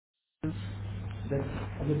that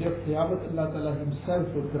on the day of Qiyamah, Allah Ta'ala Himself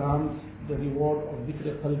will grant the reward of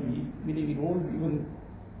Dhikr Qalbi, meaning it won't even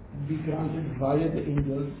be granted via the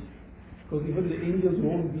angels, because even the angels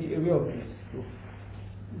won't be aware of this. So,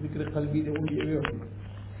 Dhikr Qalbi, they won't be aware of this.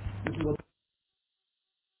 This is what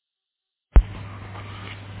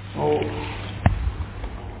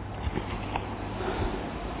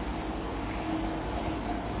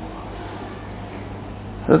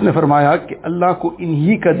हज़रत ने फरमाया कि अल्लाह को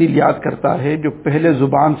इन्हीं का दिल याद करता है जो पहले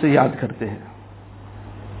जुबान से याद करते हैं.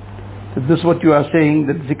 So this is what you are saying,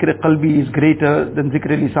 that zikr qalbi is greater than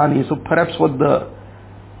zikr lisani. So perhaps what the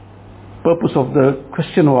purpose of the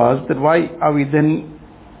question was, that why are we then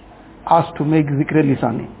asked to make zikr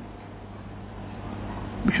lisani?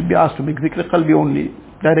 We should be asked to make zikr qalbi only,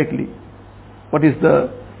 directly. What is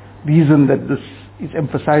the reason that this is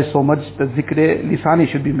emphasized so much, that zikr lisani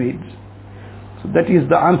should be made? So that is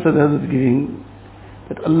the answer that is giving,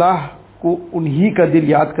 that Allah को उन्हीं का दिल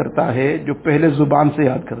याद करता है जो पहले जुबान से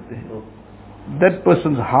याद करते हैं. That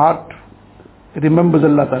person's heart remembers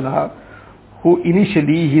Allah Ta'ala, who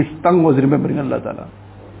initially his tongue was remembering Allah Ta'ala.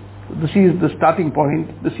 So this is the starting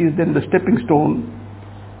point. This is then the stepping stone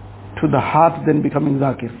to the heart then becoming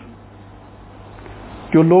zakir.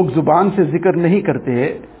 जो लोग जुबान से जिक्र नहीं करते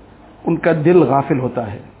हैं, उनका दिल गाफिल होता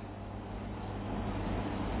है.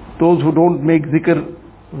 Those who don't make zikr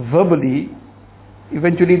verbally,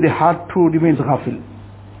 eventually their heart too remains ghafil.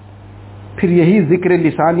 फिर यही जिक्र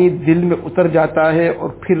लिसानी दिल में उतर जाता है और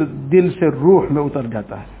फिर दिल से रूह में उतर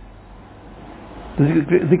जाता है.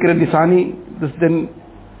 जिक्र लिसानी, this then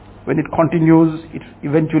when it continues, it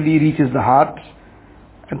eventually reaches the heart,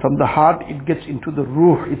 and from the heart it gets into the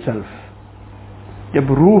रूह itself.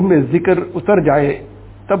 जब रूह में जिक्र उतर जाए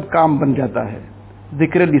तब काम बन जाता है.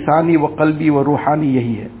 जिक्र लिसानी व कल्बी व रूहानी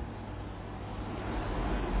यही है.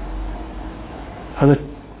 Hazrat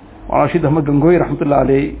Rashid Ahmad Gangohi Rahmatullah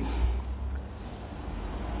Alayhi,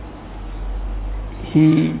 he,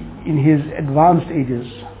 in his advanced ages,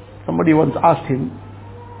 somebody once asked him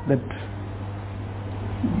that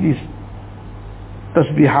these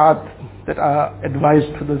tasbihat that are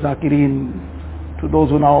advised to the zakireen, to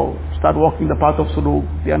those who now start walking the path of suluk,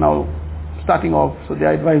 they are now starting off, so they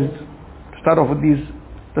are advised to start off with these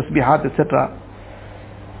tasbihat, etc.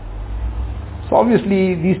 So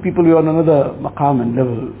obviously these people were on another maqam and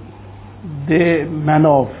level. Their manner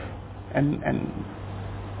of and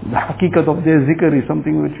the haqiqat of their zikr is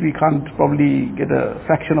something which we can't probably get a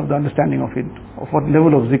fraction of the understanding of it, of what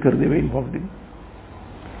level of zikr they were involved in.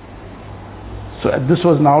 So this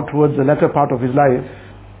was now towards the latter part of his life.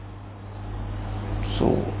 So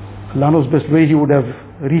Allah knows best where he would have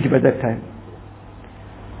reached by that time.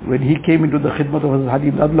 When he came into the khidmat of Hazrat Hadi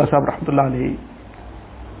ibn Abdullah Sahib Rahmatullah Alayhi,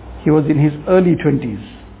 he was in his early 20s,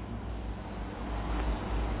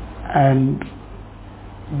 and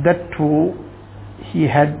that too, he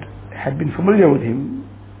had been familiar with him.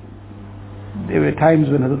 There were times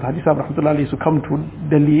when Hazrat Hadi Sahib Rahmatullah Alayhi used to come to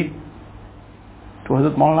Delhi to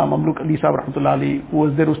Hazrat Maulana Mamluk Ali Sahib Rahmatullah Alayhi, who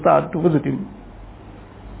was their ustad, to visit him.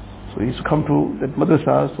 So he used to come to that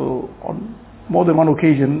madrasa. So on more than one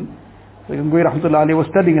occasion, Gangohi Rahmatullah Alayhi was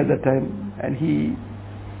studying at that time, and he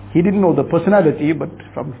didn't know the personality, but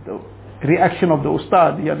from the reaction of the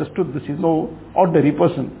ustad, he understood this is no ordinary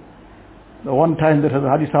person. The one time that Hazrat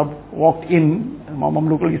Hadi Sahib walked in, and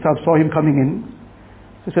Mamluk Ali Sahib saw him coming in,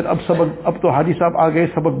 he said, ab to Hadi Sahib aa gaye,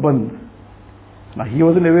 sabak band. Now he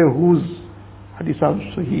wasn't aware who's Hadi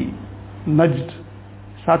Sahib, so he nudged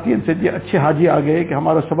Sati and said, ye achhe Haji aa gaye ki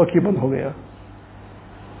hamara sabak hi band ho gaya.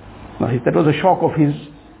 Now that was a shock of his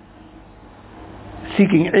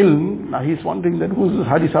seeking ilm. Now he's wondering that who's this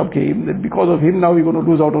Hadi Sahib came, that because of him now we're going to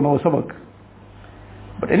lose out on our sabak.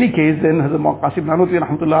 But any case, then Hazrat Qasim Nanotwi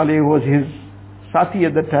Rahmatullah Alayhi was his Sati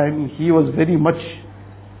at that time. He was very much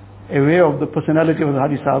aware of the personality of the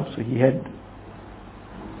Hadi Sahib, so he had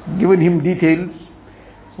given him details.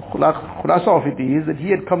 So khulasa of it is that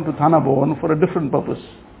he had come to Thana Bhawan for a different purpose.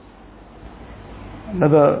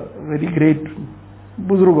 Another very great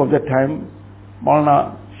Buzrug of that time,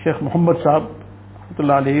 Maulana Sheikh Muhammad Sahib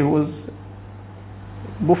Rahmatullah Alayhi, who was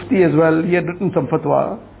Mufti as well, he had written some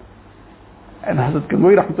fatwa, and Hazrat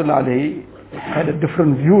Gangohi Rahmatullah Alayhi had a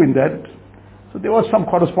different view in that. So there was some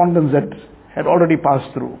correspondence that had already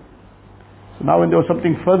passed through. So now when there was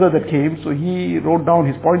something further that came, so he wrote down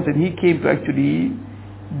his points and he came to actually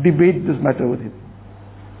debate this matter with him.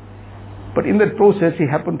 But in that process, he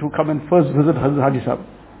happened to come and first visit Hazrat Hadi Sahib.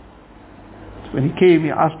 So when he came,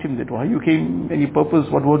 he asked him that, why you came, any purpose,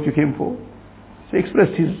 what work you came for? So he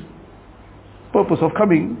expressed his purpose of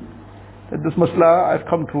coming, that this masla, I've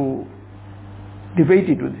come to debate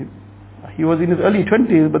it with him. He was in his early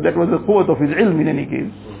 20s, but that was the quwwat of his ilm in any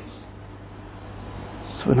case.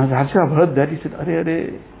 So when Hazrat Sahib heard that, he said,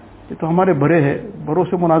 "Arey, ye to hamare bade hai, baro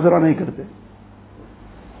se munazara nahi karte.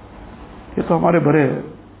 Ye to hamare bade hai."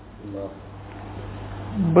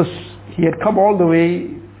 But he had come all the way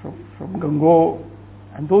from Gango,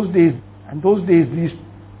 and those days these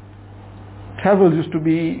travels used to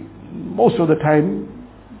be most of the time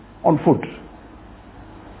on foot.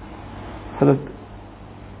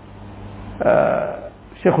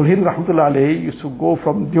 Shaykh al-Hind rahmatullah alayhi used to go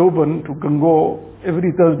from Deoband to Gango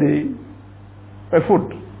every Thursday by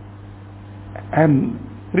foot and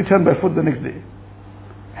return by foot the next day.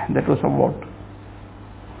 And that was somewhat,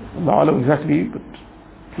 Allah Alam exactly, but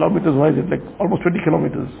kilometers wise it's like almost 20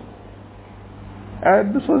 kilometers.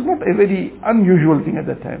 And this was not a very unusual thing at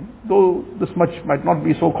that time. Though this much might not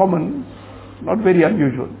be so common, not very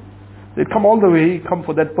unusual. They'd come all the way, come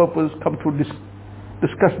for that purpose, come to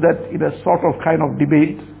discuss that in a sort of kind of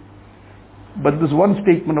debate. But this one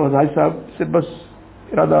statement of Hazrat Sahib said, "Bas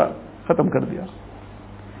irada khatam kar diya."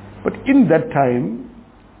 But in that time,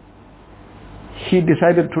 he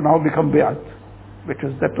decided to now become Bayat,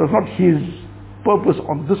 because that was not his purpose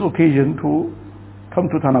on this occasion to come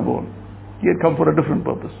to Thanabon. He had come for a different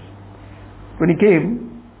purpose. When he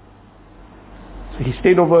came, so he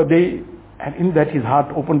stayed over a day, and in that his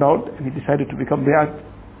heart opened out and he decided to become Bayat.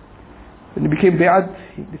 When he became Bayat,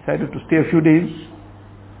 he decided to stay a few days.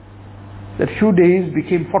 That few days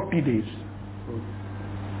became 40 days.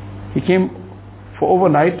 He came for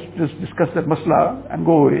overnight, just discuss that masla and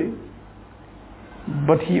go away.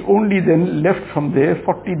 But he only then left from there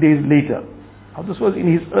 40 days later. Now this was in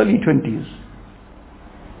his early 20s.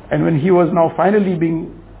 And when he was now finally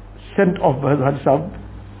being sent off by Hazrat Sahib,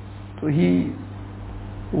 so he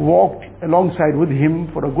walked alongside with him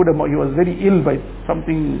for a good amount. He was very ill by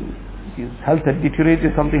something, his health had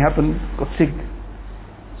deteriorated, something happened, got sick.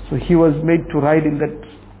 So he was made to ride in that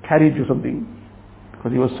carriage or something,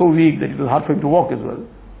 because he was so weak that it was hard for him to walk as well.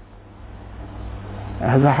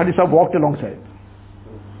 And Hazrat Sahib walked alongside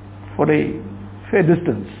for a fair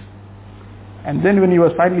distance. And then when he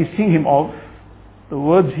was finally seeing him off, the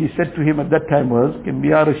words he said to him at that time was, कि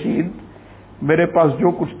मियां रशीद, मेरे पास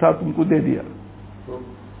जो कुछ था तुमको दे दिया,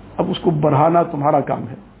 अब उसको बढ़ाना तुम्हारा काम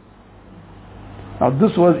है. Now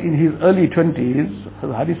this was in his early 20s,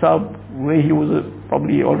 Hari Sahib, where he was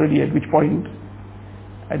probably already at which point,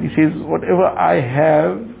 and he says, whatever I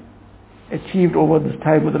have achieved over this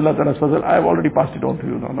time with Allah Ta'ala's fazl, I have already passed it on to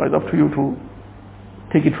you now. Now it's up to you to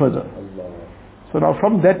take it further. So now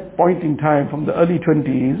from that point in time, from the early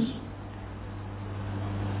 20s,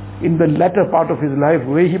 in the latter part of his life,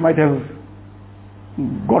 where he might have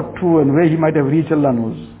got to and where he might have reached, Allah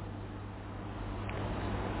knows.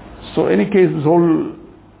 So in any case, this whole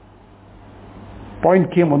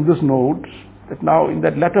point came on this note, that now in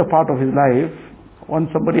that latter part of his life,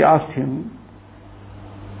 once somebody asked him,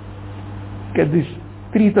 get these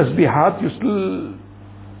 3 tasbihat, you still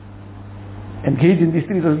engage in these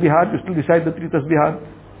 3 tasbihat, you still decide the 3 tasbihat,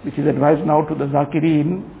 which is advised now to the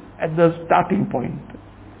Zakireen at the starting point,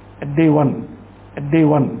 at day 1, at day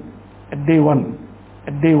 1, at day 1,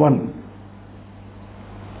 at day 1.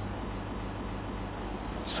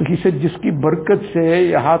 So he said, जिसकी बरकत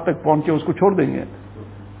से यहाँ तक पहुँचे उसको छोड़ देंगे.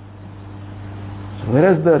 So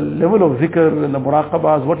whereas the level of zikr and the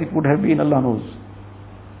muraqabahs, what it would have been, Allah knows.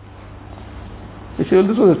 They say, well,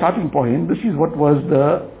 this was the starting point. This is what was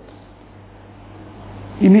the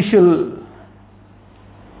initial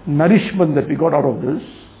nourishment that we got out of this.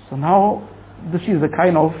 So now this is a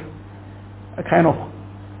kind of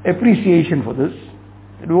appreciation for this.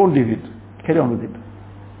 We won't leave it. Carry on with it.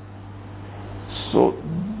 So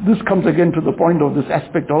this comes again to the point of this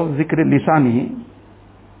aspect of zikr lisani.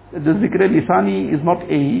 The zikr lisani is not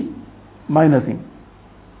a minor thing.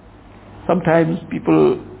 Sometimes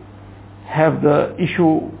people have the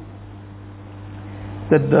issue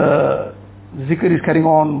that the zikr is carrying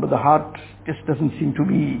on, but the heart just doesn't seem to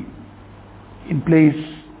be in place.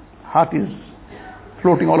 Heart is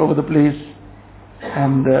floating all over the place,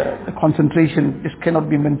 and the concentration just cannot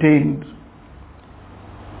be maintained.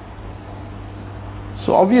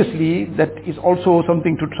 So obviously that is also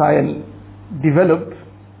something to try and develop,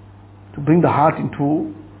 to bring the heart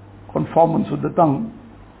into conformance with the tongue.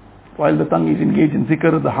 While the tongue is engaged in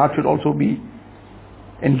zikr, the heart should also be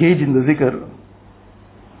engaged in the zikr.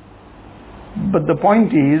 But the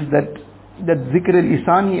point is that zikr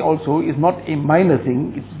al-lisani also is not a minor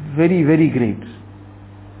thing, it's very, very great.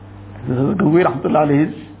 This is Gawir Rahmatullah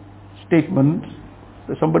Alayhi's statement,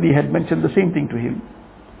 that somebody had mentioned the same thing to him,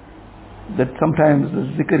 that sometimes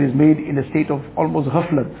the zikr is made in a state of almost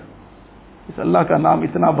ghaflat. इस अल्लाह का नाम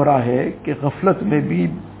इतना बड़ा है कि गफलत में भी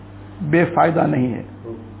बेफायदा नहीं है.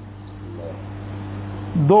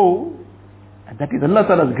 Though that is Allah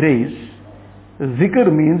Ta'ala's grace,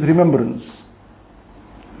 zikr means remembrance.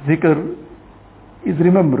 Zikr is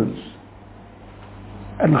remembrance.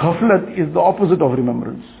 And ghaflat is the opposite of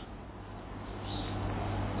remembrance.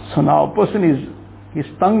 So now a person his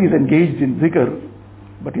tongue is engaged in zikr,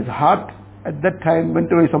 but his heart at that time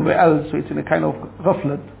went away somewhere else, so it's in a kind of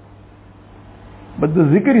ghaflat. But the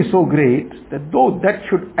zikr is so great that though that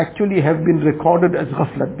should actually have been recorded as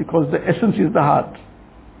ghaflat, because the essence is the heart.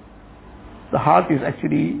 The heart is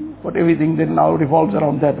actually what everything then now revolves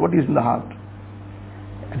around that. What is in the heart?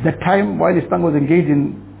 At that time, while his tongue was engaged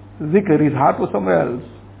in zikr, his heart was somewhere else.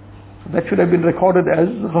 So that should have been recorded as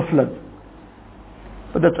ghaflat.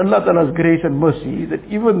 But that's Allah Ta'ala's grace and mercy that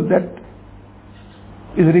even that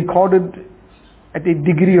is recorded at a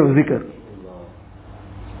degree of zikr.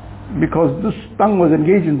 Because this tongue was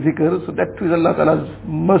engaged in zikr, so that too is Allah Ta'ala's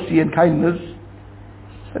mercy and kindness.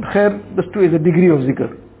 And khair, this too is a degree of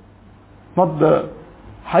zikr. Not the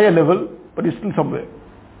higher level, but it's still somewhere.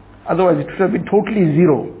 Otherwise it should have been totally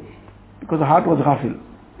zero, because the heart was ghafil.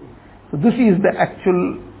 So this is the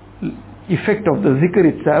actual effect of the zikr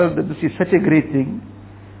itself, that this is such a great thing.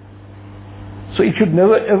 So it should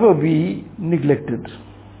never ever be neglected.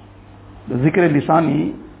 The zikr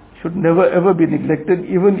al-lisani should never ever be neglected,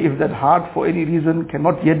 even if that heart for any reason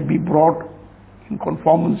cannot yet be brought in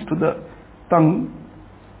conformance to the tongue.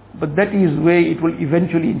 But that is where it will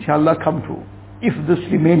eventually inshallah come to, if this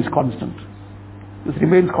remains constant. This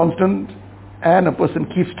remains constant and a person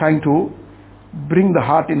keeps trying to bring the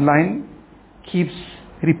heart in line, keeps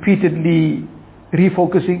repeatedly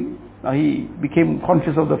refocusing. Now he became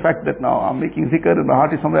conscious of the fact that now I'm making zikr and my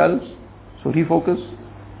heart is somewhere else. So refocus,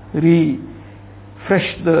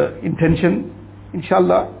 refresh the intention.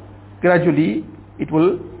 Inshallah, gradually it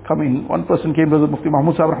will come in. One person came to the Mufti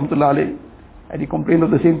Mahmud Sahib rahmatullah alayhi, and he complained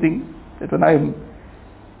of the same thing, that when I am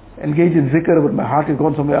engaged in zikr but my heart is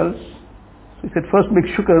gone somewhere else. So he said, first make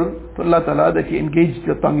shukr to Allah Ta'ala that He engaged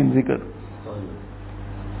your tongue in zikr.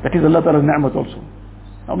 That is Allah Ta'ala's ni'mat also.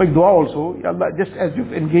 Now make dua also, Ya Allah, just as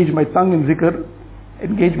you've engaged my tongue in zikr,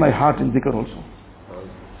 engage my heart in zikr also.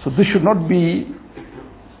 So this should not be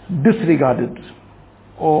disregarded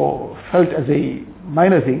or felt as a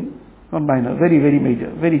minor thing. Not minor, very, very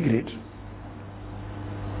major, very great.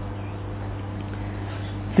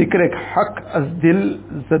 ذکر حق از دل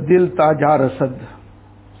ز دل تا جا رسد.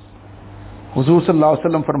 حضور صلی اللہ علیہ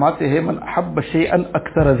وسلم فرماتے ہیں من احب شیئا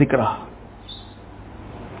اکثر ذکرہ.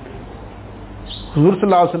 حضور صلی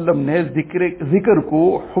اللہ علیہ وسلم نے ذکر کو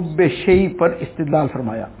حب شیء پر استدلال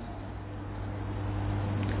فرمایا،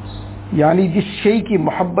 یعنی جس شیء کی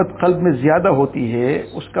محبت قلب میں زیادہ ہوتی ہے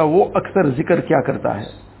اس کا وہ اکثر ذکر کیا کرتا ہے.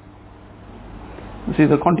 This is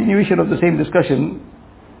the continuation of the same discussion.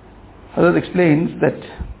 Hazrat explains that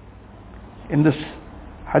in this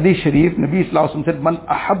hadith sharif, Nabi Sallallahu Alaihi Wasallam said, Man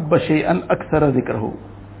ahabba shay'an akthara dhikrahu.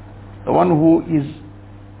 The one who is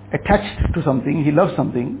attached to something, he loves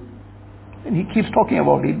something, and he keeps talking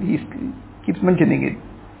about it, he keeps mentioning it.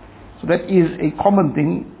 So that is a common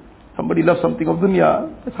thing. Somebody loves something of dunya,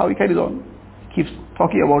 that's how he carries on. He keeps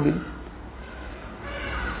talking about it.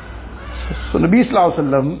 So Nabi Sallallahu Alaihi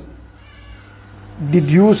Wasallam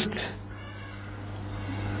deduced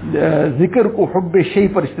zikr ko hubbe shay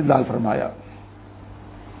par istidlal farmaya,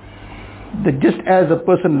 that just as a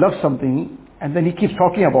person loves something and then he keeps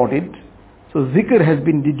talking about it, so zikr has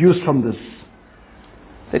been deduced from this,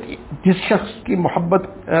 that जिस शख्स की मोहब्बत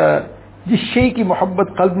जिस शे की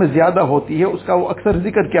मोहब्बत कल्ब में ज़्यादा होती है उसका वो अक्सर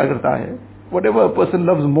जिक्र क्या करता है. Whatever a person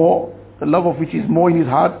loves more, the love of which is more in his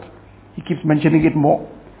heart, he keeps mentioning it more.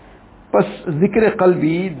 बस जिक्र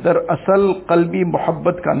कल्बी दरअसल कल्बी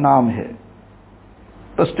मोहब्बत का नाम है.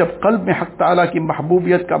 बस जब कल्ब में हक़ ताला की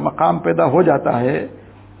महबूबियत का मकाम पैदा हो जाता है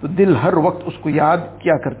तो दिल हर वक्त उसको याद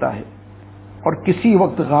किया करता है और किसी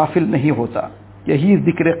वक्त गाफिल नहीं होता. यही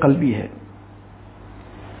जिक्र कल्बी है.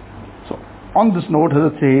 So on this note,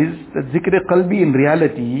 Hazrat says that zikr qalbi in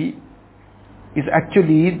reality is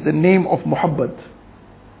actually the name of muhabbat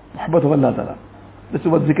of Allah Ta'ala. This is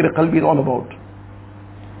what zikr qalbi is all about.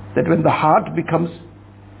 That when the heart becomes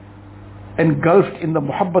engulfed in the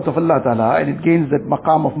muhabbat of Allah Ta'ala and it gains that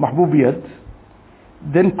maqam of mahbubiyat,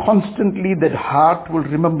 then constantly that heart will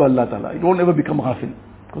remember Allah Ta'ala. It won't ever become ghafil.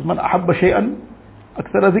 Because man ahabba shay'an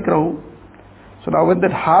akthara zikrahu. So now when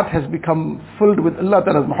that heart has become filled with Allah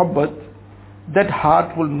Ta'ala's muhabbat, that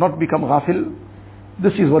heart will not become ghafil.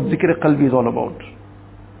 This is what zikr qalbi is all about.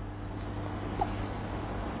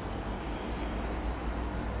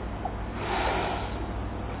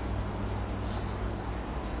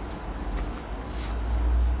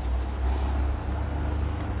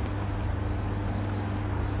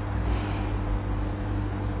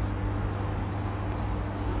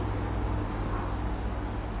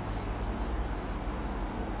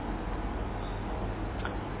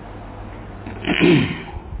 जी,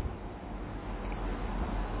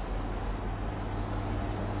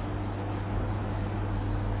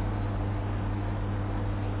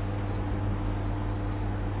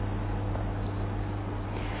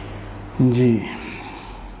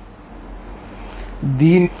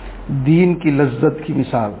 दीन की लज्जत की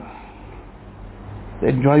मिसाल, the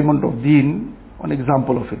enjoyment of deen, one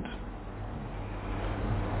example of it.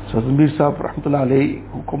 So Mir Sahib Rahmatullah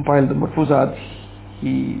Alayhi, who compiled the Malfuzat,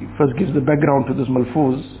 he first gives the background to this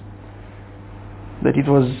Malfuz, that it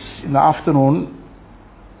was in the afternoon,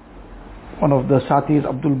 one of the Satis,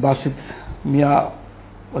 Abdul Basit Mia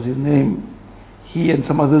was his name, he and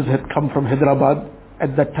some others had come from Hyderabad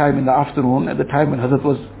at that time in the afternoon, at the time when Hazrat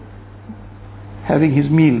was having his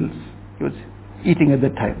meals, he was eating at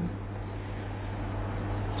that time.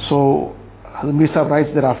 So Hazrat Mir Sahib writes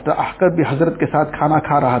thereafter, आकर भी हजरत के साथ खाना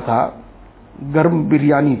खा रहा था, गर्म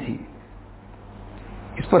बिरयानी थी.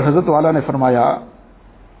 इस पर हजरत वाला ने फरमाया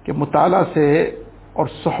कि मुताला से और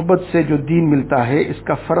सोहबत से जो दीन मिलता है,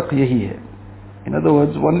 इसका फर्क यही है. In other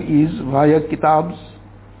words, one is via kitabs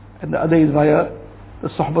and the other is via the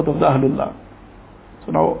sohbat of the Ahlullah.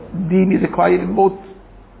 So now deen is acquired in both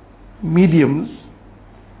mediums,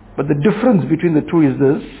 but the difference between the two is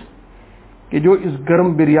this, कि जो इस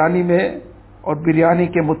गर्म बिरयानी में और बिरयानी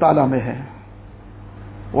के मुताला में है.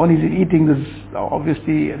 One is eating this,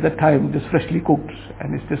 obviously at that time this freshly cooked,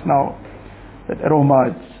 and it's just now that aroma,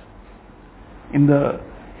 it's in the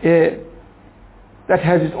air, that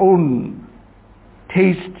has its own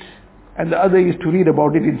taste, and the other is to read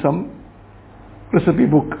about it in some recipe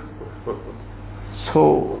book.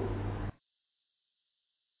 So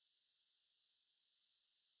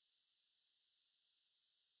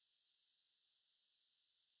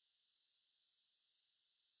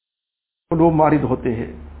लोग मारिद होते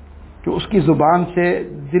हैं कि उसकी जुबान से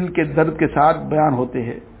दिल के दर्द के साथ बयान होते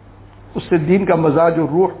हैं. उससे दीन का मजा जो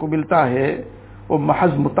रूह को मिलता है वो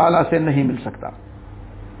महज मुताला से नहीं मिल सकता.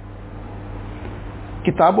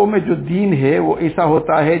 किताबों में जो दीन है वो ऐसा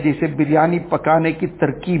होता है जैसे बिरयानी पकाने की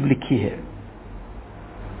तरकीब लिखी है.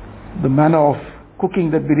 The manner of cooking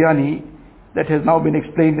that biryani, that has now been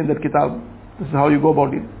explained in that kitab. This is how you go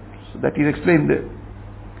about it. So that is explained there.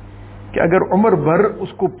 कि अगर उम्र भर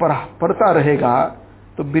उसको पढ़ता रहेगा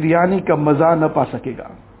तो बिरयानी का मजा न पा सकेगा.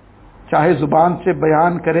 चाहे जुबान से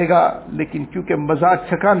बयान करेगा, लेकिन क्योंकि मजा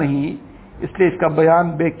चखा नहीं, इसलिए इसका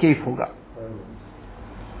बयान बेकैफ होगा.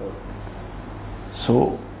 So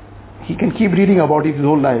he can keep reading about it his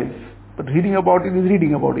whole life, but reading about it is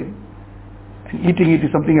reading about it, and eating it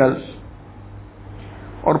is something else.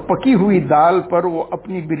 और पकी हुई दाल पर वो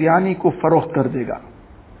अपनी बिरयानी को फरोख्त कर देगा.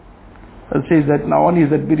 It says that now one is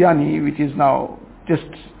that biryani which is now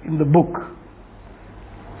just in the book,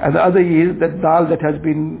 and the other is that dal that has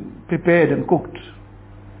been prepared and cooked.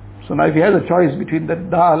 So now if he has a choice between that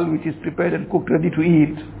dal which is prepared and cooked ready to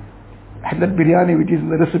eat and that biryani which is in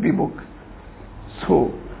the recipe book, so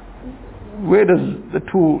where does the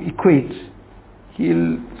two equate?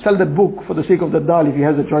 He'll sell that book for the sake of the dal if he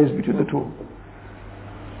has a choice between the two.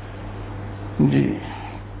 जी.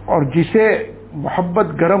 और जिसे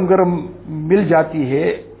मोहब्बत गरम गरम मिल जाती है,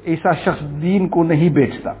 ऐसा शख्स दीन को नहीं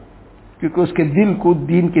बेचता, क्योंकि उसके दिल को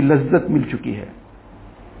दीन की लज्जत मिल चुकी है.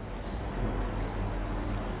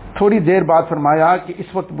 थोड़ी देर बाद फरमाया कि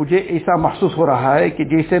इस वक्त मुझे ऐसा महसूस हो रहा है कि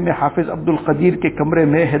जैसे मैं हाफिज अब्दुल कदीर के कमरे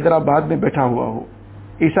में हैदराबाद में बैठा हुआ हूँ.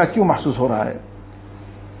 ऐसा क्यों महसूस हो रहा है?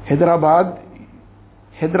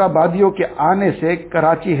 हैदराबादियों के आने से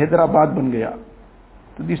कराची हैदराबाद बन गया.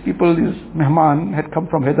 So these people, these mehman had come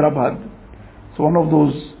from Hyderabad. So one of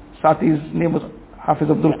those Satis, name was Hafiz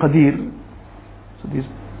Abdul Qadir. So these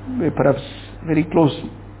were perhaps very close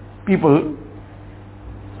people.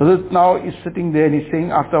 So this now is sitting there and he's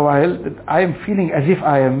saying after a while that I am feeling as if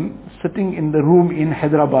I am sitting in the room in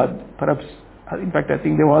Hyderabad. Perhaps, in fact, I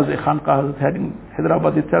think there was a khanqah that had in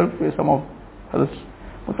Hyderabad itself where some of Hazrat's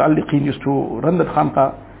Muta'alliqeen used to run that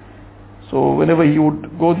khanqah. So whenever he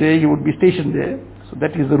would go there, he would be stationed there. So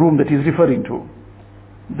that is the room that he is referring to.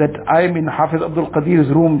 That I am in Hafiz Abdul Qadir's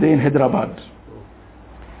room there in Hyderabad.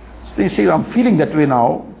 So he says, I'm feeling that way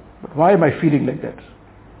now, but why am I feeling like that?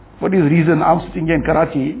 What is the reason? I'm sitting here in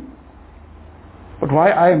Karachi, but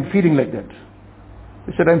why I am feeling like that?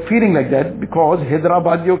 He said, I'm feeling like that because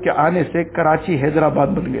Hyderabadiyon ke aane se Karachi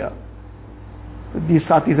Hyderabad ban gaya. These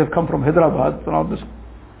Satis have come from Hyderabad, so now this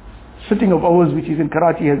sitting of ours which is in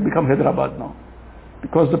Karachi has become Hyderabad now,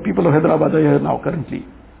 because the people of Hyderabad are here now currently.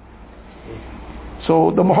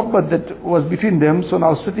 So the muhabbat that was between them, so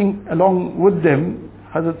now sitting along with them,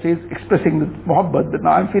 Hazrat says, expressing the muhabbat, that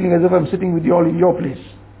now I'm feeling as if I'm sitting with you all in your place.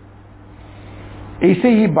 ऐसे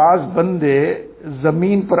ही बाज बंदे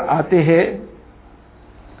जमीन पर आते हैं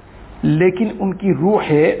लेकिन उनकी रूह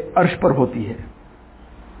अर्श पर होती है.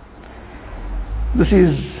 This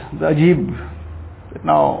is the ajib.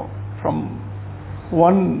 Now, from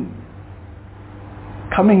one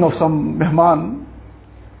coming of some mehman,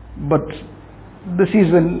 but this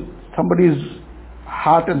is when somebody's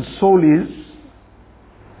heart and soul is,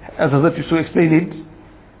 as Hazrat used to explain it,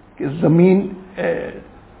 कि ज़मीन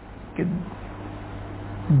कि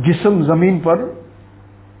जिस्म ज़मीन पर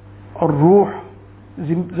और रूह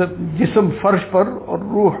जिस्म फर्श पर और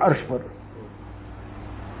रूह अर्श पर.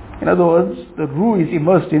 In other words, the ruh is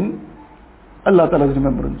immersed in Allah Ta'ala's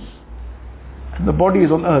remembrance and the body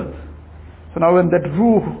is on earth. So now when that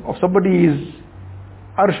ruh of somebody is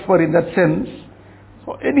arsh par in that sense,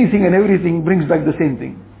 so anything and everything brings back the same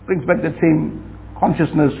thing, brings back that same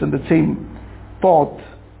consciousness and that same thought.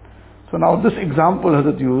 So now this example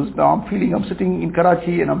Hazrat used, now I'm sitting in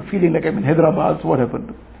Karachi and I'm feeling like I'm in Hyderabad. So what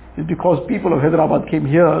happened? It's because people of Hyderabad came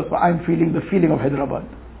here, so I'm feeling the feeling of Hyderabad.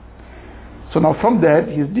 So now from that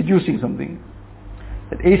he is deducing something,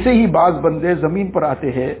 that ऐसे ही बाज बंदे ज़मीन पर आते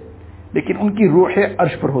हैं लेकिन उनकी रूह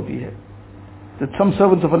अर्श पर होती है. That some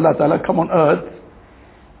servants of Allah Ta'ala come on earth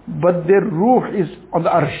but their ruh is on the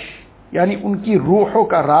arsh, यानी उनकी रूहों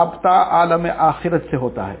का राबता आलम आखिरत से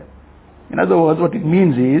होता है. In other words, what it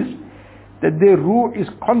means is that their ruh is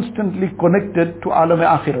constantly connected to alam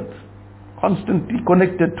akhirat, constantly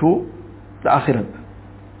connected to the akhirat.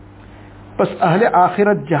 बस अहले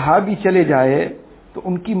आखिरत जहां भी चले जाए तो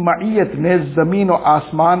उनकी मईयत में जमीन और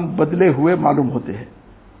आसमान बदले हुए मालूम होते हैं.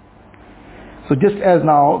 So just as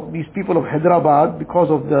now these people of Hyderabad, because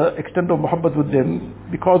of the extent of muhabbat with them,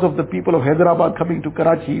 because of the people of Hyderabad coming to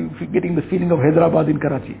Karachi, getting the feeling of Hyderabad in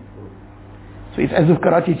Karachi. So it's as if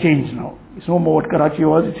Karachi changed now. It's no more what Karachi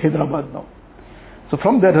was, it's Hyderabad now. So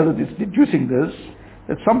from that it's deducing this,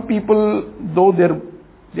 that some people, though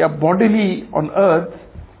they are bodily on earth,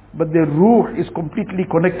 but their ruh is completely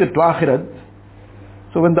connected to akhirat.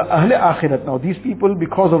 So when the ahle akhirat, now these people,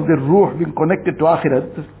 because of their ruh being connected to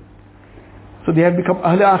akhirat, so they have become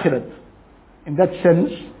ahle akhirat. In that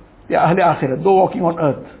sense, they are ahle akhirat, though walking on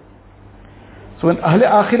earth. So when ahle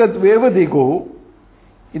akhirat, wherever they go,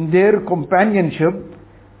 in their companionship,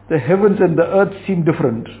 the heavens and the earth seem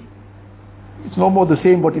different. It's no more the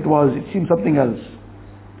same what it was, it seems something else.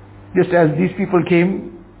 Just as these people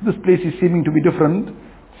came, this place is seeming to be different.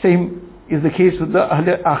 Same is the case with the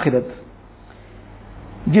ahle akhirat.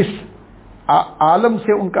 जिस आलम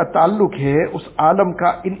से उनका ताल्लुक है उस आलम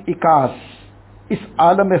का इनइकास इस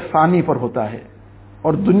आलम फ़ानी पर होता है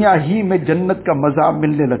और दुनिया ही में जन्नत का मज़ा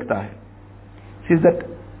मिलने लगता है. Says that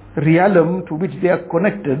realm to which they are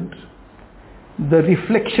connected, the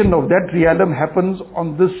reflection of that realm happens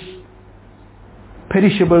on this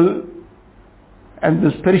perishable and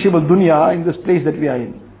this perishable dunya in this place that we are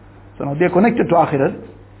in. So now they are connected to akhirat,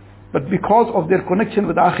 but because of their connection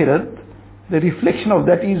with akhirat, the reflection of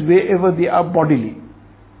that is wherever they are bodily.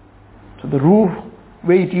 So the ruh,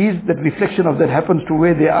 where it is, that reflection of that happens to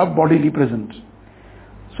where they are bodily present.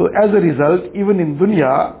 So as a result, even in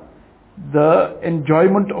dunya, the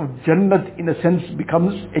enjoyment of Jannat in a sense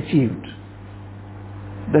becomes achieved.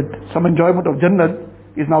 That some enjoyment of Jannat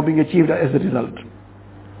is now being achieved as a result.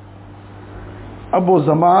 अब वो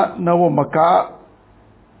ज़मा न वो मका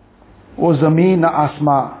वो ज़मीन न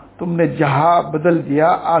आसमां तुमने जहां बदल दिया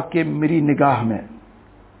आके मेरी निगाह में.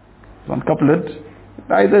 One couplet,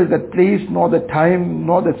 neither that place nor that time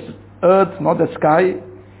nor that earth nor that sky,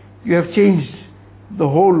 you have changed the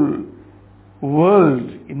whole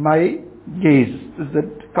world in my gaze. This is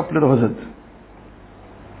that couplet of Hazrat.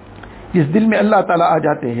 जिस दिल में अल्लाह ताला आ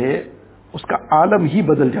जाते हैं उसका आलम ही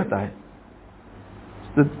बदल जाता है.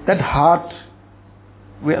 That heart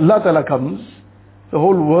where Allah Ta'ala comes, the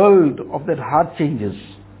whole world of that heart changes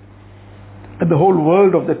and the whole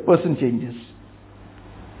world of that person changes.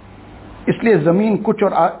 इसलिए ज़मीन कुछ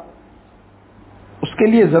और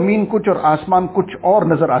उसके लिए ज़मीन कुछ और आसमान कुछ और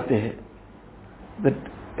नजर आते हैं. That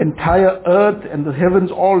entire earth and the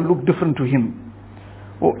heavens all look different to him.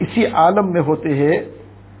 वो इसी आलम में होते हैं,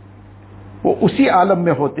 वो उसी आलम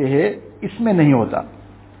में होते हैं, इसमें नहीं होता.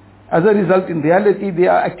 As a result, in reality, they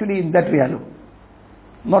are actually in that realm,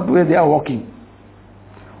 not where they are walking.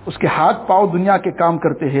 उसके हाथ पांव दुनिया के काम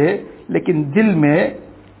करते हैं, लेकिन दिल में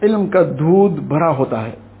इल्म का दूध भरा होता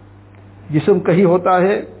है. जिस्म कहीं होता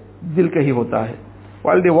है, दिल कहीं होता है.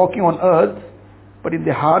 While they are walking on earth, but in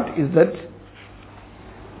their heart is that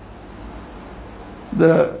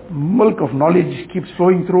the milk of knowledge keeps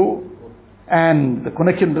flowing through, and the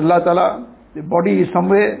connection with Allah Ta'ala. The body is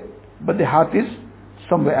somewhere, but the heart is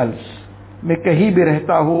somewhere else. मैं कहीं भी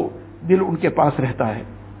रहता हूँ, दिल उनके पास रहता है.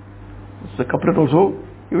 It's a couplet also.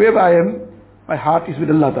 Wherever I am, my heart is with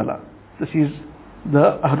Allah Ta'ala. This is the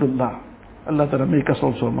Ahlullah. Allah Ta'ala make us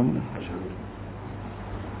also among them.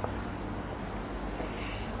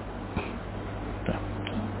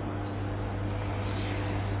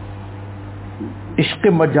 इश्क़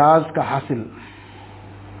मजाज का हासिल.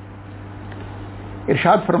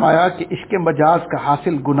 इरशाद फरमाया कि इश्क़ मजाज का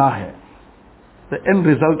हासिल गुनाह है. The end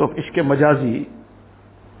result of Ishq मजाजी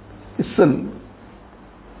is sin.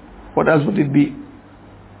 What else would it be?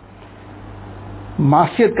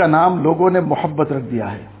 मासियत का नाम लोगों ने मोहब्बत रख दिया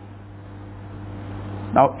है.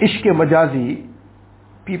 Now Ishq मजाजी,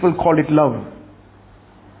 people call it love,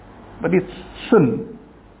 but it's sin.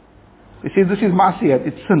 You see, this is masiyat,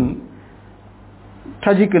 it's sin.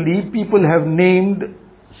 Tragically, people have named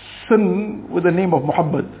sin with the name of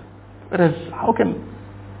muhabbat. Whereas, how can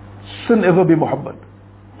sin ever be muhabbat?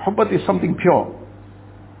 Muhabbat is something pure.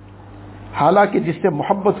 हालांकि जिससे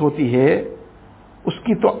मोहब्बत होती है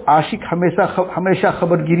उसकी तो आशिक हमेशा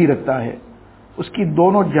खबरगिरी रखता है. उसकी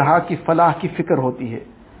दोनों जहां की फलाह की फिक्र होती है.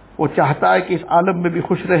 वो चाहता है कि इस आलम में भी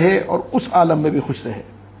खुश रहे और उस आलम में भी खुश रहे.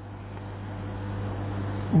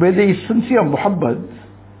 Where there is sincere muhabbat,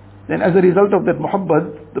 then as a result of that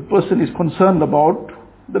muhabbat, the person is concerned about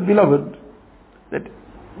the beloved, that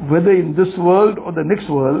whether in this world or the next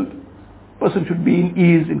world, person should be in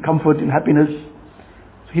ease, in comfort, in happiness.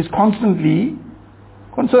 So he's constantly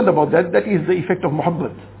concerned about that. That is the effect of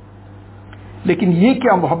muhabbat. लेकिन ये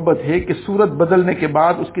क्या मोहब्बत है कि सूरत बदलने के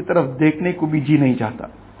बाद उसकी तरफ देखने को भी जी नहीं चाहता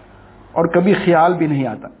और कभी ख्याल भी नहीं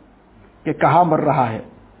आता कि कहाँ मर रहा है.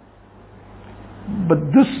 But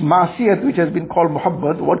this masiyat which has been called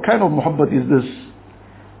muhabbat, what kind of muhabbat is this?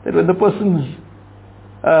 That when the person's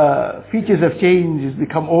features have changed, he's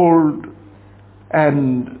become old,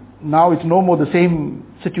 and now it's no more the same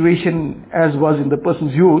situation as was in the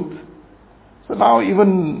person's youth. So now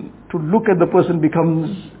even to look at the person becomes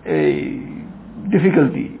a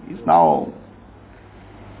difficulty. It's now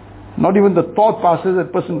not even the thought passes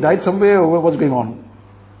that person died somewhere or what's going on.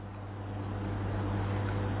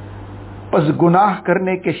 बस गुनाह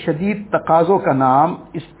करने के शदीद तकाज़ों का नाम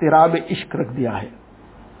इस्तिराब इश्क रख दिया है.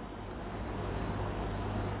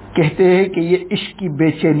 कहते हैं कि ये इश्क की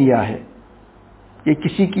बेचैनियां है. ये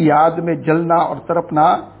किसी की याद में जलना और तड़पना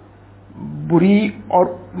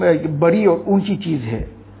बड़ी और ऊंची चीज है.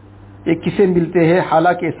 ये किसे मिलते हैं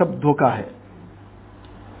हालांकि ये सब धोखा है.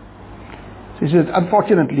 This is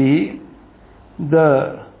unfortunately the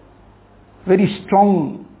very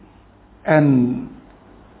strong and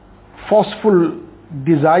forceful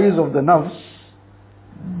desires of the nafs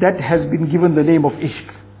that has been given the name of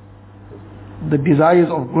ishq. The desires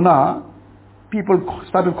of guna, people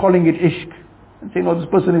started calling it ishq and saying, oh, this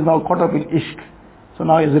person is now caught up in ishq. So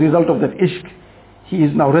now as a result of that ishq, he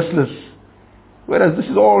is now restless. Whereas this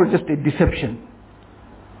is all just a deception.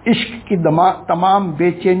 Ishq की तमाम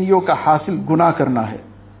बेचैनियों का हासिल गुनाह करना है.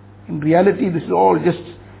 In reality, this is all just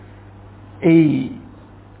a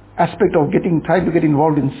aspect of trying to get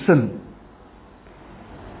involved in sin.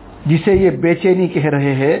 जिसे ये बेचैनी कह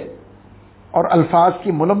रहे हैं और अल्फाज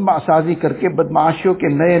की मुलम्मा असाजी करके बदमाशियों के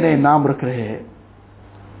नए नए नाम रख रहे हैं.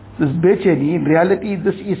 This बेचैनी, in reality,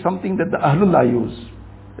 this is something that the Ahlullah use.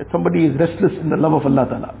 That somebody is restless in the love of Allah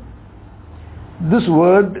Ta'ala. This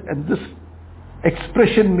word and this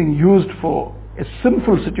expression being used for a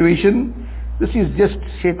sinful situation, this is just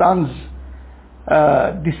shaitan's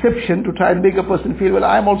deception to try and make a person feel, well,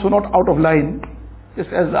 I am also not out of line. Just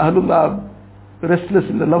as the Ahlullah restless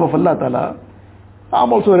in the love of Allah Ta'ala, I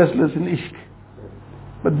am also restless in ishq.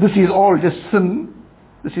 But this is all just sin.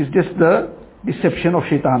 This is just the deception of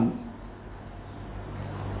shaitan.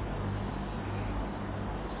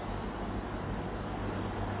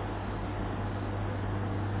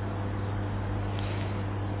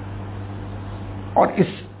 और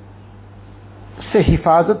इससे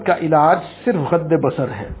हिफाजत का इलाज सिर्फ गद्दे बसर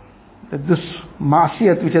है. This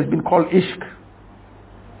मासियत which has been called ishq,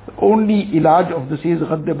 the only इलाज of this is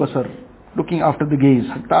गद्दे बसर, looking after the gaze.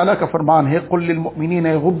 हक़ ताला का फरमान है क़ुल लिल मुअमिनीन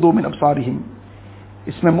यग़ुद्दू मिन अब्सारिहिम.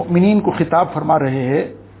 इसमें मुअमिनीन को खिताब फरमा रहे हैं.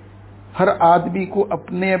 हर आदमी को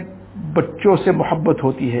अपने बच्चों से मोहब्बत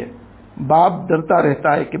होती है. बाप डरता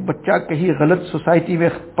रहता है कि बच्चा कहीं गलत सोसाइटी में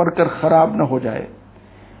पढ़कर खराब न हो जाए.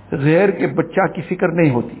 गैर के बच्चा की फिक्र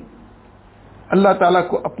नहीं होती. अल्लाह ताला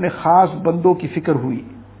को अपने खास बंदों की फिक्र हुई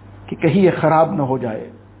कि कहीं ये खराब न हो जाए.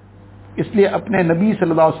 इसलिए अपने नबी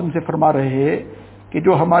सल्लल्लाहु अलैहि वसल्लम से फरमा रहे हैं कि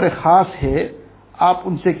जो हमारे खास है आप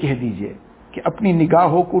उनसे कह दीजिए कि अपनी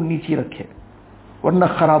निगाहों को नीचे रखें वरना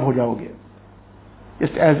खराब हो जाओगे.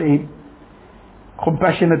 Just as a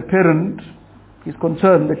compassionate parent is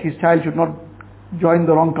concerned that his child should not join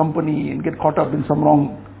the wrong company and get caught up in some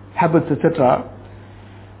wrong habits, etc.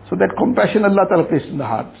 So that compassion Allah Ta'ala placed in the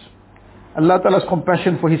hearts. Allah Ta'ala's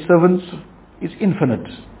compassion for His servants is infinite.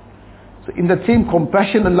 So in that same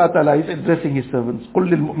compassion, Allah Ta'ala is addressing His servants, قُلْ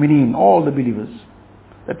لِلْمُؤْمِنِينَ, all the believers,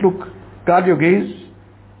 that look, guard your gaze,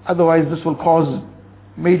 otherwise this will cause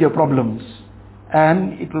major problems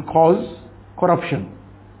and it will cause corruption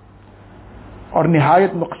और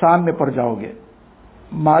निहायत नुकसान में पड़ जाओगे.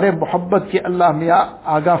 मारे मोहब्बत के अल्लाह मियाँ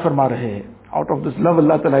आगाह फरमा रहे हैं. Out of this love,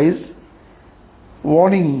 Allah Ta'ala is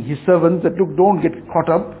warning His servants that look, don't get caught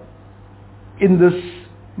up in this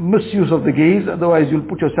misuse of the gaze, otherwise you'll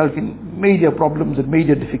put yourself in major problems and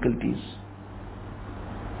major difficulties.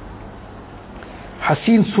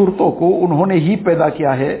 हसीन सूरतों को उन्होंने ही पैदा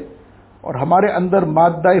किया है और हमारे अंदर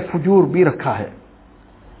माद्दा फुजूर भी रखा है.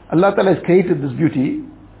 Allah Ta'ala has created this beauty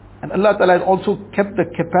and Allah Ta'ala has also kept the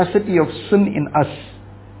capacity of sin in us.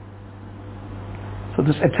 So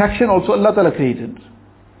this attraction also Allah Ta'ala created.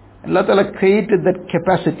 Allah Ta'ala created that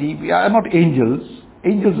capacity. We are not angels.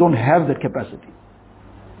 Angels don't have that capacity.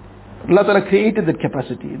 Allah Ta'ala created that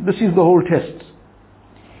capacity. This is the whole test.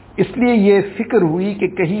 इसलिए ये फिक्र हुई कि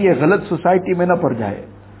कहीं ये गलत society में ना पड़ जाए.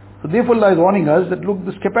 So therefore Allah is warning us that look,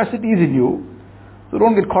 this capacity is in you, so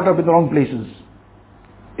don't get caught up in the wrong places.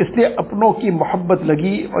 इसलिए अपनों की मोहब्बत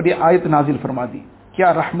लगी और ये आयत नाजिल फरमा दी.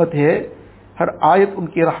 क्या रहमत है, हर आयत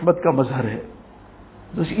उनकी रहमत का मजहर है.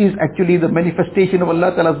 This is actually the manifestation of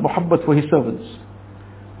Allah Ta'ala's mohabbat for His servants.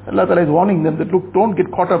 Allah Ta'ala is warning them that look, don't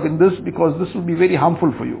get caught up in this because this will be very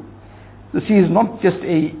harmful for you. This is not just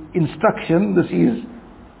a instruction, this is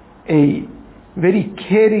a very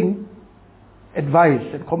caring advice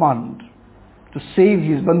and command to save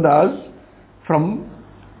His bandas from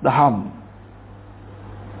the harm.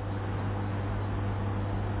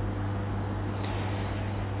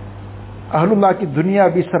 अहलुल्लाह की दुनिया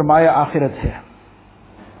भी सरमाया आखिरत है.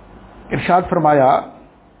 इरशाद फरमाया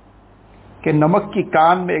कि नमक की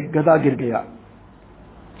कान में एक गधा गिर गया,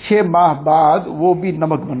 6 माह बाद वो भी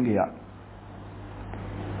नमक बन गया.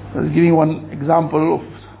 I was giving one example of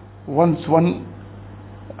once one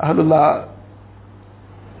Ahlullah,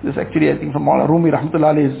 this actually I think from Maulana Rumi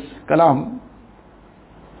Rahmatullah Alayhi's Kalam.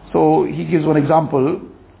 So he gives one example.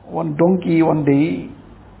 One donkey one day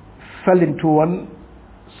fell into one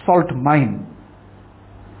salt mine.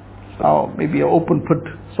 Now maybe an open pit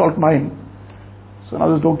salt mine. So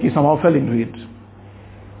now this donkey somehow fell into it.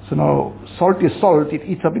 So now salt is salt, it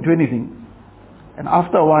eats up into anything. And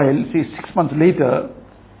after a while, say 6 months later,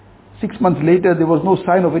 there was no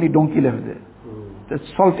sign of any donkey left there. That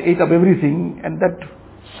salt ate up everything, and that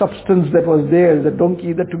substance that was there, the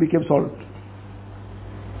donkey, that too became salt.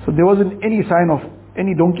 So there wasn't any sign of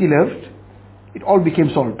any donkey left, it all became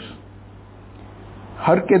salt.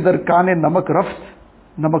 Har ke dar kane namak raft,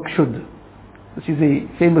 namak shud. This is a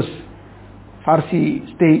famous Farsi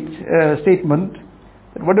statement,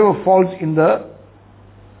 that whatever falls in the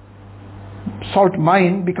salt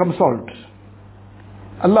mine becomes salt.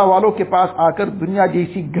 अल्लाह वालों के पास आकर दुनिया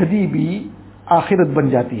जैसी गधी भी आखिरत बन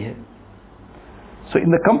जाती है. So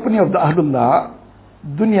in the company of the Ahlullah,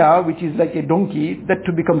 dunya, which is like a donkey, that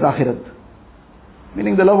too becomes akhirat.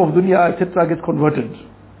 Meaning the love of dunya, etc. gets converted.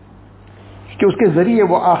 कि उसके जरिए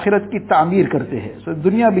वो आखिरत की तामीर करते हैं. So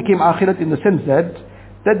dunya became akhirat in the sense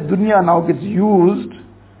that dunya now gets used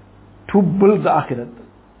to build the akhirat,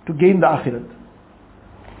 to gain the akhirat.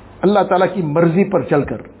 Allah Ta'ala की मर्जी पर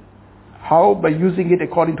चलकर. How? By using it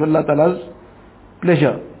according to Allah Ta'ala's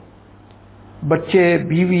pleasure. बच्चे,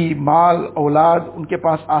 बीवी, माल, औलाद, उनके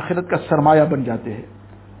पास आखिरत का सरमाया बन जाते हैं.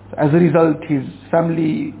 So as a result, his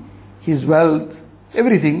family, his wealth,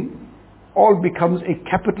 everything, all becomes a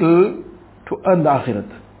capital to earn the akhirat.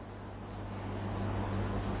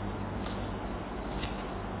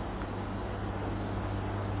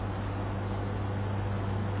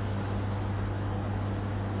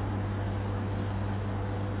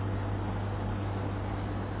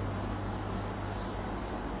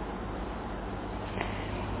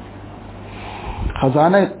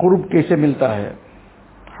 खजाना कुर्ब कैसे मिलता है?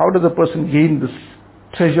 How does a person gain this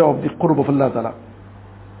treasure of the qurb of Allah Ta'ala?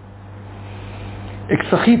 एक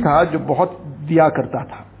सखी था जो बहुत दिया करता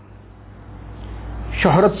था.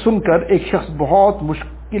 शोहरत सुनकर एक शख्स बहुत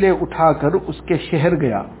मुश्किलें उठाकर उसके शहर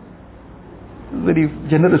गया. Very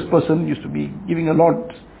generous person, used to be giving a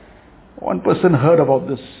lot. One person heard about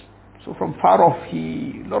this. So from far off,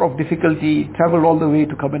 he, lot of difficulty, traveled all the way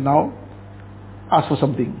to come and now ask for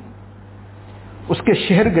something. उसके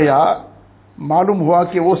शहर गया, मालूम हुआ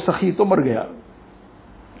कि वो सखी तो मर गया.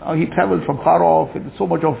 Now he traveled from far off with so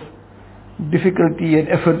much of difficulty and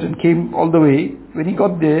effort and came all the way. When he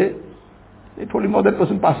got there, they told him, oh, that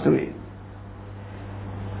person passed away.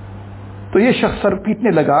 तो ये शख्स सर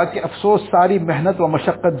पीटने लगा कि अफसोस, सारी मेहनत व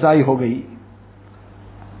मशक्कत जाई हो गई.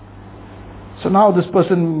 So now this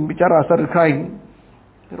person, bichara, started crying.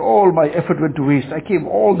 All my effort went to waste. I came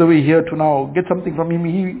all the way here to now get something from him.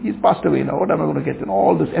 He's passed away now. What am I going to get? And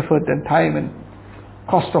all this effort and time and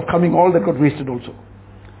cost of coming, all that got wasted also.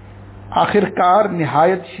 आखिरकार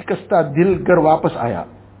निहायत शिकस्ता दिल घर वापस आया.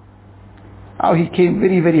 Now he came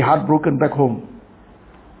very very heartbroken back home.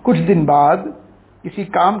 कुछ दिन बाद किसी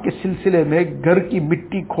काम के सिलसिले में घर की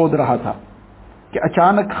मिट्टी खोद रहा था कि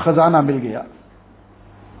अचानक खजाना मिल गया.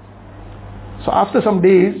 So after some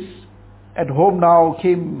days at home now,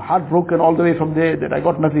 came heartbroken all the way from there that I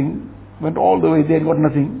got nothing, went all the way there and got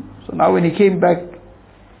nothing. So now when he came back,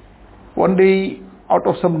 one day out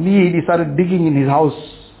of some need, he started digging in his house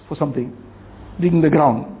for something, digging the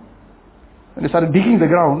ground. When he started digging the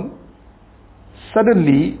ground,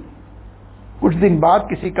 suddenly कुछ दिन बाद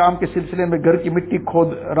किसी काम के सिलसिले में घर की मिट्टी खोद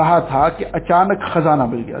रहा था कि अचानक खजाना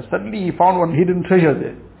मिल गया. Suddenly he found one hidden treasure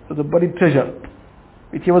there. It was a buried treasure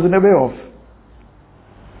which he wasn't aware of.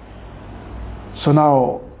 So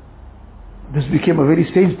now this became a very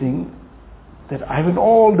strange thing that I went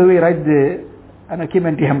all the way right there and I came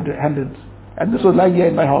empty-handed, and this was lying here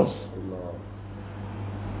in my house.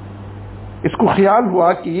 इसको ख्याल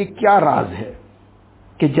हुआ कि ये क्या राज है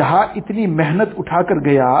कि जहां इतनी मेहनत उठाकर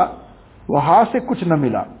गया वहां से कुछ न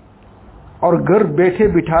मिला और घर बैठे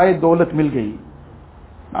बिठाए दौलत मिल गई.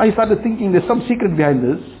 I started thinking there's some secret behind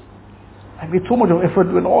this. I made so much of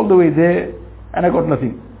effort, went all the way there and I got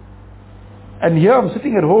nothing. And here I'm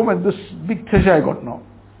sitting at home and this big treasure I got now.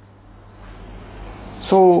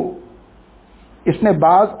 So इसने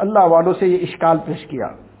बाज अल्लाह वालों से ये इश्काल पेश किया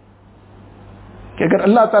कि अगर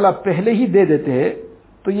अल्लाह ताला पहले ही दे देते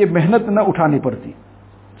तो ये मेहनत न उठानी पड़ती.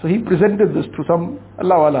 So he presented this to some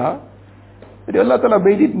Allah wala. Allah Ta'ala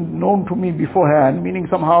made it known to me beforehand, meaning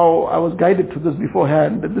somehow I was guided to this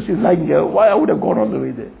beforehand, that this is lying here. Why I would have gone all the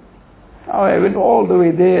way there? I went all the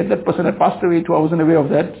way there, that person had passed away too, I wasn't aware of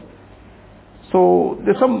that. So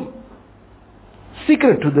there's some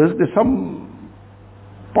secret to this, there's some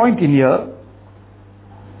point in here.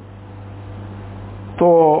 तो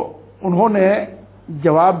उन्होंने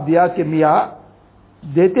जवाब दिया कि मियाँ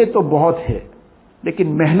देते तो बहुत है लेकिन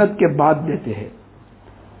मेहनत के बाद देते हैं,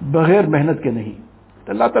 बगैर मेहनत के नहीं.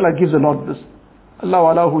 Allah Ta'ala gives a lot. This Allah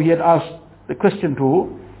Wala who he had asked the question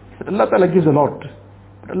to, said Allah Ta'ala gives a lot,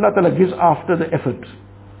 but Allah Ta'ala gives after the effort.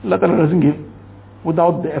 Allah Ta'ala doesn't give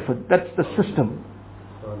without the effort. That's the system.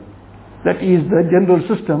 That is the general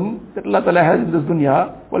system that Allah Ta'ala has in this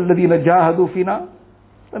dunya. وَالَّذِينَ جَاهَدُوا فِينَا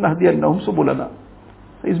لَنَهْدِيَنَّهُمْ سُبُلَنَا.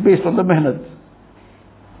 It's based on the mehnat.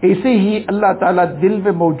 ऐसे ही अल्लाह ताला दिल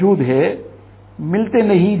में मौजूद है, मिलते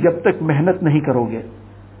नहीं जब तक मेहनत नहीं करोगे.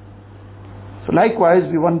 So likewise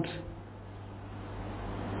we want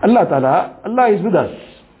Allah Ta'ala, Allah is with us,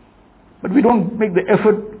 but we don't make the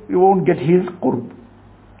effort, we won't get His qurb.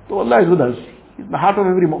 So Allah is with us, He's in the heart of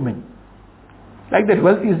every moment. Like that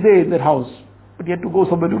wealth is there in that house, but you have to go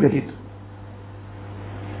somewhere to get it.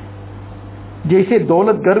 जैसे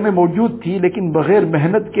दौलत घर में मौजूद थी लेकिन बगैर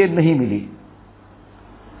मेहनत के नहीं मिली.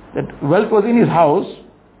 That wealth was in his house,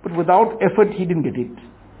 but without effort he didn't get it.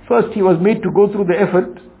 First he was made to go through the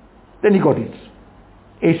effort, then he got it.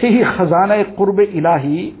 ऐसे ही खजाना कुर्ब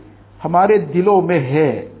इलाही हमारे दिलों में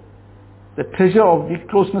है. The treasure of the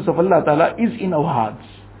closeness of Allah Ta'ala is in our hearts.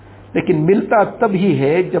 लेकिन मिलता तब ही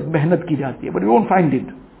है जब मेहनत की जाती है. But we won't find it.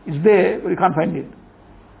 It's there, but we can't find it.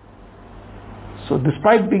 So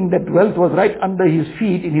despite being that wealth was right under his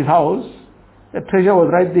feet in his house, that treasure was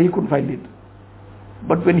right there, he couldn't find it.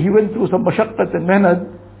 But when he went through some mashaqqat and mehnat,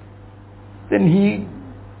 then he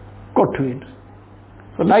got to it.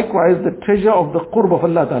 So likewise, the treasure of the qurb of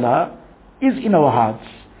Allah Ta'ala is in our hearts,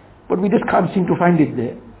 but we just can't seem to find it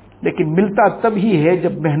there. लेकिन मिलता तब ही है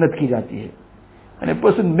जब मेहनत की जाती है. And a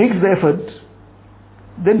person makes the effort,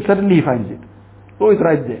 then suddenly he finds it. So it's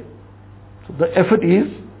right there. So the effort is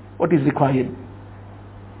what is required.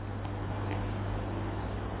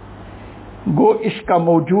 गो इश्क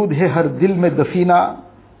मौजूद है हर दिल में दफीना,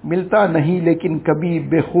 मिलता नहीं लेकिन कभी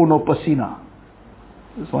बेखून व पसीना.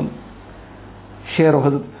 This one शेर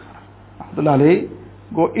हज़रत रहमतुल्लाह अलैह.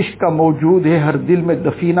 गो इश्क मौजूद है हर दिल में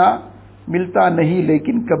दफीना, मिलता नहीं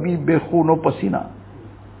लेकिन कभी बेखून व पसीना.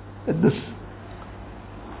 This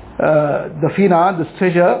dafina, this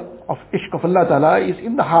treasure of ishq of Allah Ta'ala is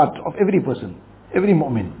in the heart of every person, every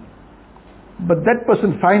mu'min. But that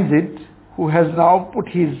person finds it who has now put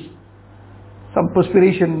his, some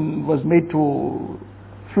perspiration was made to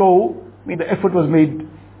flow, I mean the effort was made,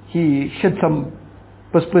 he shed some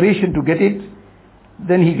perspiration to get it,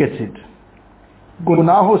 then he gets it.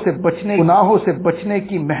 गुनाहों से बचने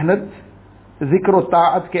की मेहनत, जिक्र व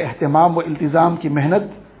ताअत के एहतमाम व इल्तिज़ाम की मेहनत,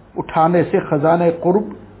 उठाने से खजाने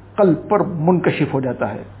कुर्ब qalb par munkashif ho jata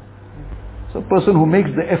hai. So a person who makes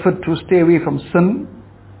the effort to stay away from sin,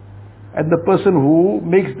 and the person who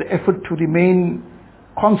makes the effort to remain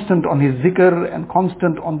constant on his zikr and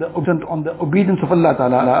constant on the obedience of Allah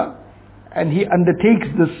Ta'ala, and he undertakes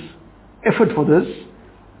this effort for this,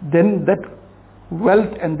 then that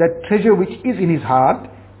wealth and that treasure which is in his heart,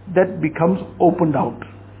 that becomes opened out,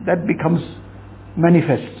 that becomes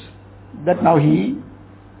manifest, that now he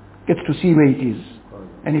gets to see where it is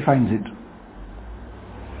and he finds it.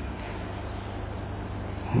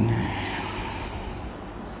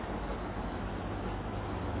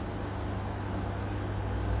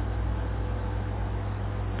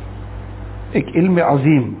 एक इल्म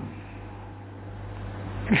अजीम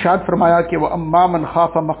इरशाद फरमाया कि वह अम्मा मन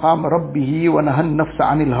खाफा मकाम रब्बिही व नहन नफ्स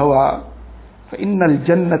अनिल हवा फ़इन्नल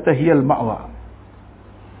जन्नत हियल मअवा,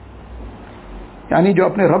 यानी जो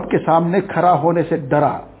अपने रब के सामने खड़ा होने से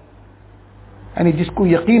डरा, यानी जिसको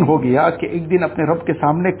यकीन हो गया कि एक दिन अपने रब के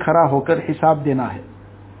सामने खड़ा होकर हिसाब देना है,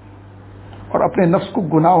 और अपने नफ्स को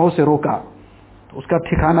गुनाहों से रोका, तो उसका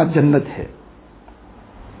ठिकाना जन्नत है.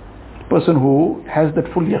 Person who has that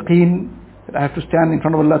full yaqeen that I have to stand in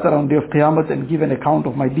front of Allah Ta'ala on the day of Qiyamah and give an account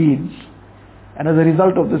of my deeds, and as a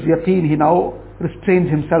result of this yaqeen he now restrains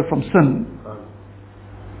himself from sin,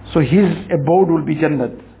 so his abode will be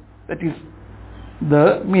Jannat. That is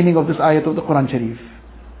the meaning of this ayat of the Quran Sharif.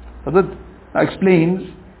 So that explains,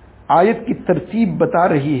 ayat की तरतीब बता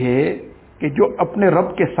रही है कि जो अपने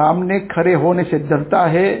रब के सामने खड़े होने से डरता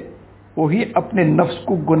है वही अपने नफ्स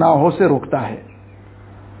को गुनाहों से रोकता है,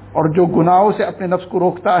 और जो गुनाहों से अपने नफ्स को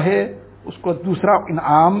रोकता है उसको दूसरा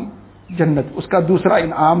इनाम जन्नत, उसका दूसरा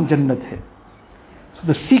इनाम जन्नत है. So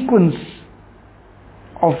the sequence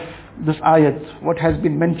of this ayat, what has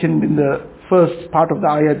been mentioned in the first part of the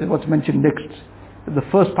ayat and what's mentioned next. The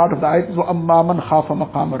first part of the ayat is وَأَمَّا مَنْ خَافَ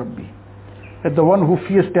مَقَامَ رَبِّهِ, that the one who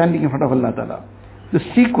fears standing in front of Allah Ta'ala. The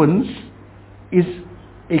sequence is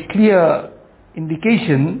a clear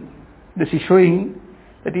indication, this is showing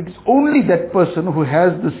that it is only that person who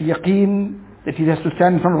has this yaqeen that he has to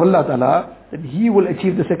stand in front of Allah Ta'ala, that he will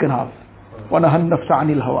achieve the second half. وَنَهَنْ نَفْسَ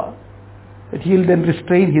عَنِ الْهَوَىٰ, that he will then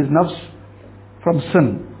restrain his nafs from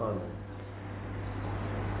sin.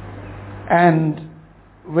 And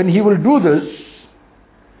when he will do this,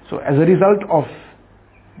 so as a result of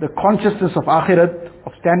the consciousness of akhirat,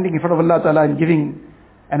 of standing in front of Allah Ta'ala and giving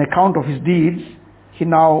an account of his deeds, he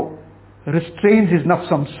now restrains his nafs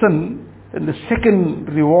from sin, then the second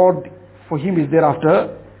reward for him is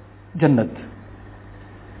thereafter Jannat.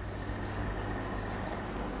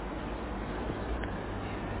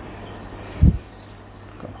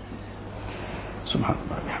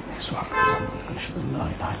 Subhanallah, subhanallah,